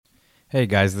Hey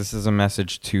guys, this is a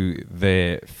message to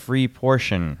the free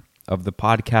portion of the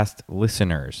podcast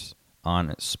listeners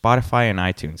on Spotify and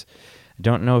iTunes. I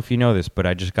don't know if you know this, but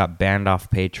I just got banned off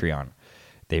Patreon.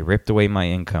 They ripped away my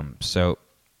income. So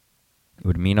it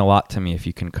would mean a lot to me if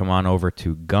you can come on over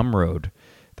to Gumroad.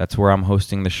 That's where I'm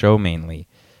hosting the show mainly.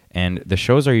 And the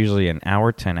shows are usually an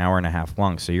hour to an hour and a half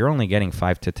long, so you're only getting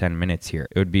 5 to 10 minutes here.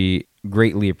 It would be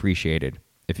greatly appreciated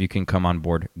if you can come on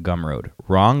board Gumroad.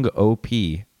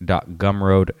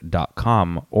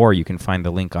 wrongop.gumroad.com, or you can find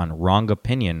the link on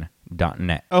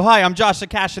wrongopinion.net. Oh, hi, I'm Josh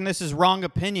Akash, and this is Wrong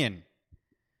Opinion.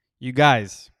 You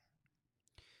guys.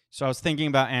 So I was thinking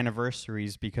about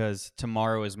anniversaries because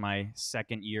tomorrow is my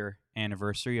second year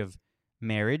anniversary of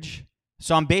marriage.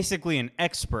 So I'm basically an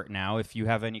expert now. If you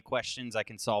have any questions, I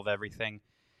can solve everything.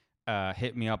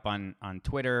 Hit me up on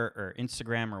Twitter or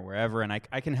Instagram or wherever, and I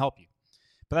can help you.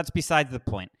 But that's besides the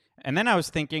point. And then I was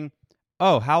thinking,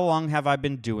 how long have I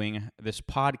been doing this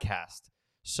podcast?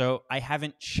 So I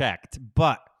haven't checked,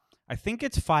 but I think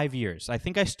it's 5 years. I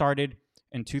think I started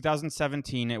in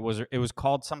 2017. It was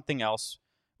called something else,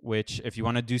 which if you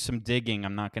want to do some digging,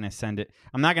 I'm not going to send it.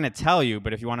 I'm not going to tell you,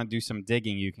 but if you want to do some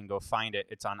digging, you can go find it.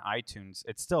 It's on iTunes.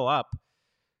 It's still up,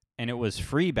 and it was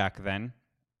free back then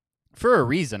for a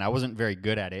reason. I wasn't very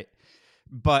good at it,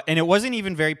 and it wasn't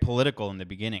even very political in the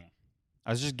beginning. I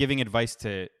was just giving advice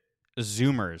to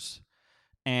Zoomers,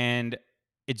 and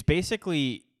it's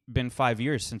basically been 5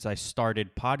 years since I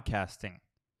started podcasting.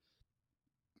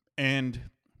 And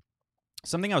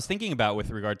something I was thinking about with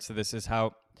regards to this is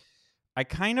how I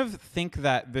kind of think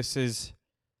that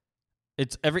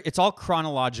it's all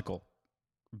chronological,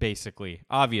 basically,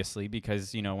 obviously,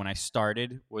 because, when I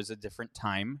started was a different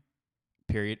time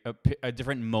period, a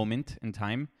different moment in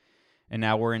time, and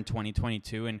now we're in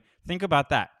 2022, and think about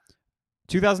that.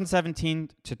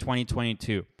 2017 to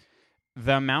 2022,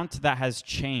 the amount that has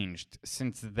changed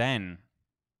since then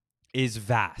is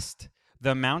vast.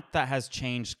 The amount that has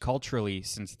changed culturally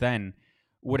since then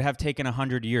would have taken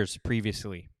 100 years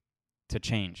previously to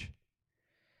change.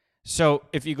 So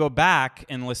if you go back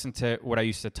and listen to what I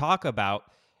used to talk about,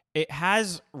 it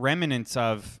has remnants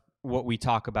of what we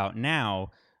talk about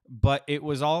now, but it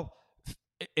was all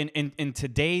in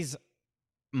today's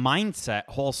mindset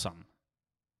wholesome.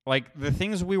 Like the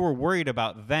things we were worried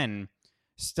about then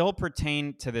still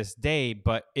pertain to this day,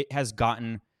 but it has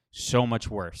gotten so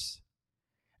much worse.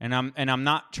 And I'm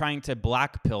not trying to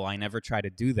black pill. I never try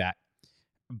to do that.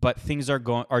 But things are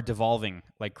devolving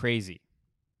like crazy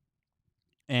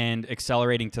and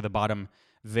accelerating to the bottom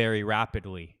very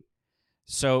rapidly.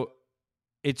 So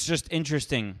it's just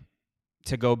interesting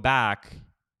to go back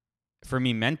for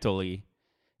me mentally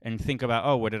and think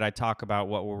about, what did I talk about?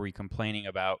 What were we complaining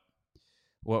about?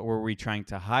 What were we trying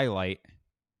to highlight?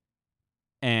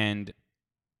 And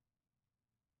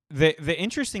the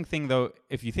interesting thing, though,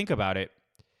 if you think about it,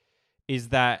 is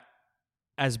that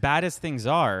as bad as things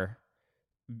are,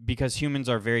 because humans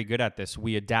are very good at this,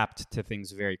 we adapt to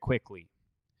things very quickly.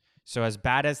 So as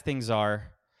bad as things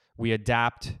are, we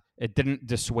adapt. It didn't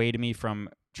dissuade me from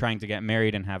trying to get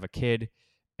married and have a kid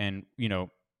and,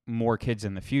 more kids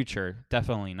in the future.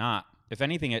 Definitely not. If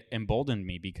anything, it emboldened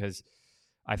me because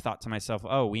I thought to myself,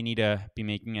 we need to be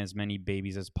making as many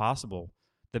babies as possible.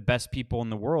 The best people in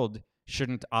the world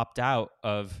shouldn't opt out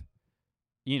of,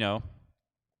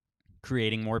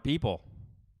 creating more people,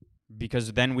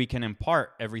 because then we can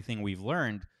impart everything we've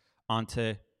learned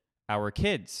onto our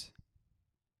kids.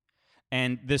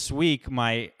 And this week,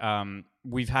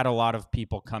 we've had a lot of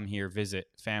people come here visit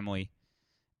family,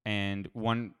 and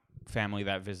one family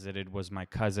that visited was my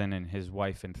cousin and his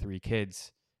wife and 3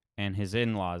 kids and his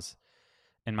in-laws.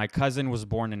 And my cousin was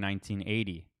born in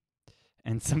 1980.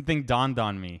 And something dawned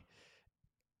on me.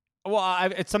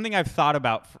 Well, it's something I've thought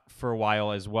about for a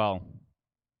while as well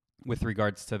with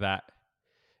regards to that.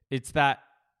 It's that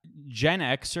Gen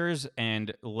Xers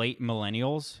and late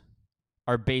millennials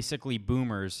are basically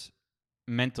boomers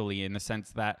mentally, in the sense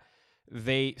that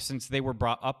since they were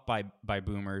brought up by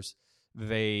boomers,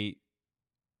 they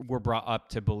were brought up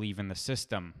to believe in the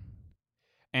system.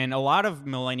 And a lot of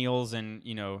millennials and,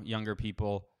 younger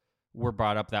people were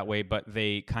brought up that way, but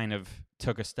they kind of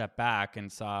took a step back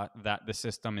and saw that the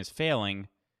system is failing,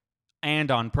 and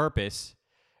on purpose.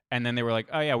 And then they were like,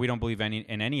 we don't believe in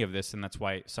any of this. And that's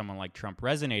why someone like Trump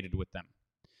resonated with them.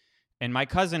 And my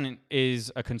cousin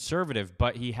is a conservative,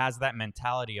 but he has that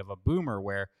mentality of a boomer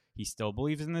where he still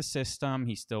believes in the system.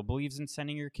 He still believes in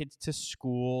sending your kids to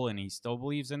school, and he still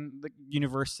believes in the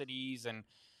universities and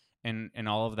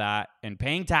all of that, and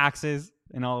paying taxes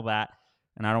and all of that.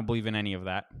 And I don't believe in any of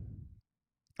that.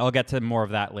 I'll get to more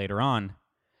of that later on.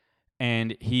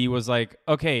 And he was like,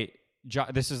 okay,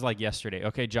 this is like yesterday.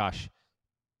 Okay, Josh,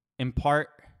 impart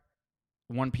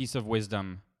one piece of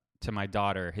wisdom to my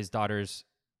daughter. His daughter's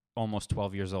almost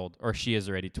 12 years old, or she is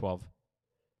already 12.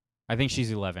 I think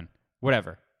she's 11.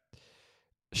 Whatever.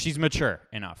 She's mature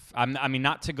enough. I mean,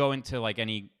 not to go into like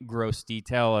any gross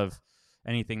detail of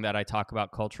anything that I talk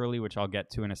about culturally, which I'll get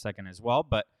to in a second as well.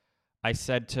 But I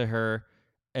said to her,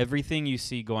 everything you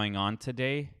see going on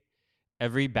today,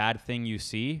 every bad thing you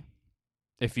see,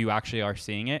 if you actually are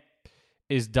seeing it,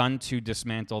 is done to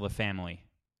dismantle the family.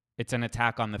 It's an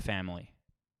attack on the family.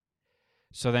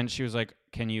 So then she was like,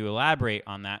 can you elaborate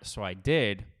on that? So I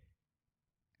did.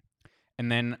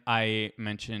 And then I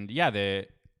mentioned,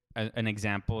 an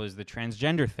example is the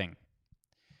transgender thing.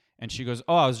 And she goes,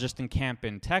 I was just in camp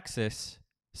in Texas,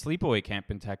 sleepaway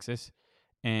camp in Texas,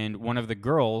 and one of the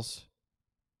girls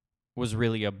was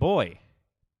really a boy.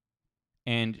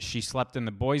 And she slept in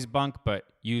the boys' bunk, but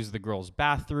used the girls'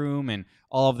 bathroom and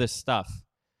all of this stuff.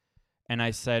 And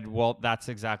I said, well, that's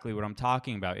exactly what I'm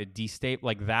talking about. It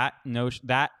like that notion,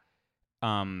 that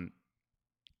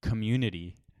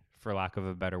community, for lack of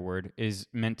a better word, is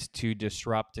meant to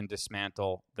disrupt and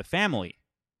dismantle the family.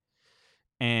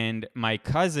 And my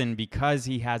cousin, because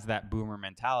he has that boomer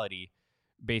mentality,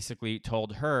 basically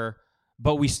told her,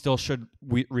 but we still should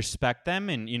respect them,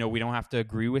 and we don't have to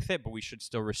agree with it, but we should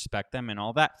still respect them and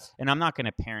all that. And I'm not going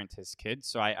to parent his kids,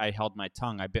 so I held my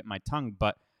tongue. I bit my tongue.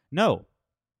 But no,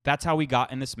 that's how we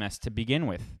got in this mess to begin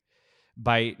with.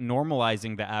 By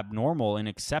normalizing the abnormal and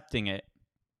accepting it,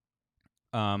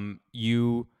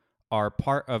 you are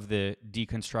part of the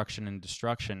deconstruction and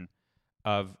destruction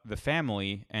of the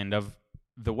family and of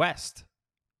the West.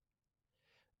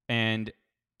 And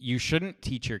you shouldn't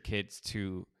teach your kids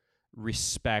to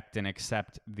respect and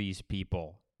accept these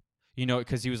people,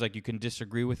 because he was like, you can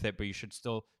disagree with it, but you should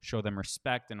still show them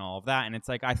respect and all of that. And it's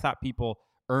like, I thought people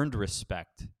earned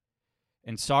respect.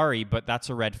 And sorry, but that's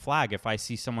a red flag. If I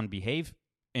see someone behave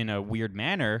in a weird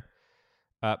manner,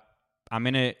 I'm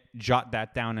going to jot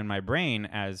that down in my brain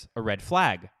as a red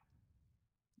flag,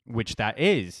 which that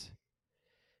is.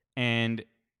 And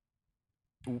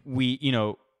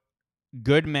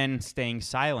good men staying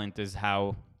silent is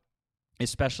how,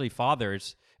 especially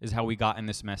fathers, is how we got in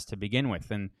this mess to begin with.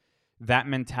 And that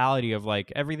mentality of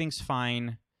like, everything's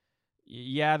fine.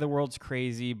 Yeah, the world's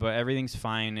crazy, but everything's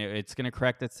fine. It's going to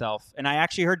correct itself. And I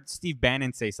actually heard Steve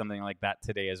Bannon say something like that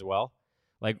today as well.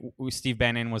 Like Steve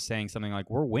Bannon was saying something like,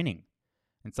 we're winning.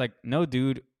 It's like, no,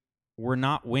 dude, we're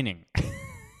not winning.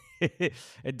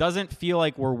 It doesn't feel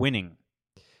like we're winning.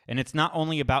 And it's not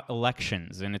only about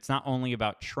elections, and it's not only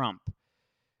about Trump.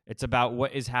 It's about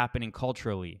what is happening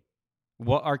culturally.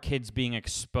 What are kids being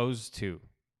exposed to?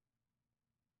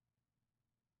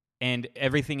 And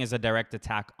everything is a direct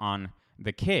attack on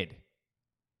the kid,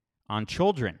 on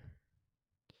children.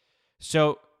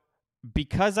 So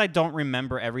because I don't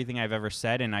remember everything I've ever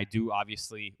said, and I do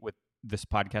obviously with this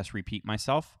podcast repeat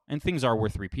myself, and things are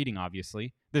worth repeating,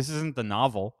 obviously. This isn't the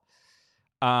novel.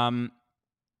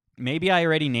 Maybe I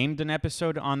already named an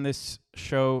episode on this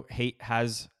show, Hate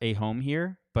Has a Home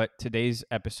Here, but today's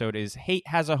episode is Hate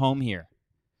Has a Home Here.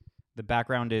 The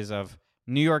background is of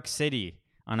New York City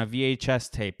on a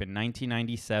VHS tape in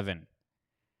 1997.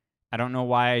 I don't know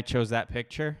why I chose that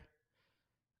picture.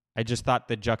 I just thought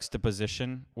the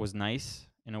juxtaposition was nice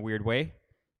in a weird way.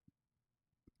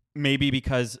 Maybe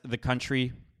because the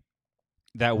country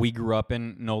that we grew up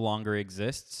in no longer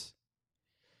exists.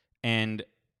 And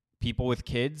people with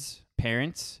kids,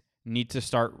 parents, need to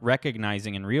start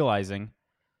recognizing and realizing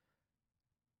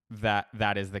that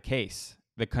that is the case.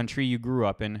 The country you grew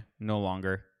up in no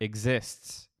longer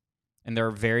exists. And there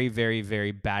are very, very,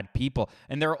 very bad people.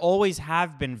 And there always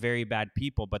have been very bad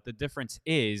people. But the difference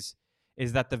is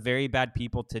that the very bad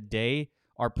people today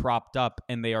are propped up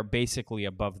and they are basically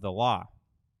above the law.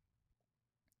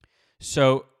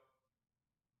 So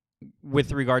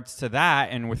with regards to that,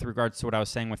 and with regards to what I was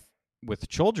saying with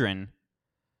children,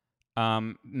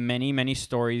 many, many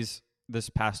stories this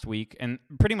past week, and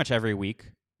pretty much every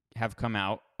week, have come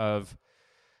out of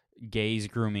gays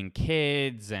grooming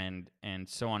kids and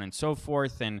so on and so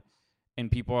forth. And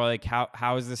people are like,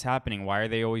 how is this happening? Why are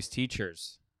they always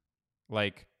teachers?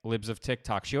 Like Libs of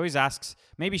TikTok. She always asks,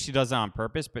 maybe she does that on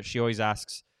purpose, but she always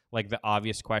asks like the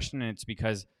obvious question, and it's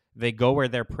because they go where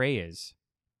their prey is.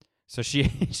 So she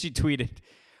tweeted,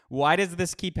 why does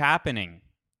this keep happening?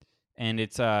 And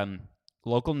it's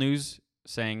local news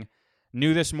saying,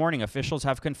 new this morning, officials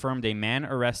have confirmed a man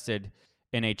arrested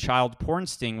in a child porn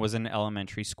sting was an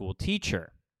elementary school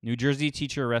teacher. New Jersey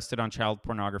teacher arrested on child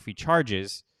pornography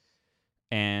charges.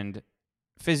 And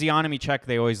physiognomy check,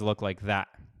 they always look like that.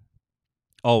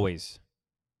 Always.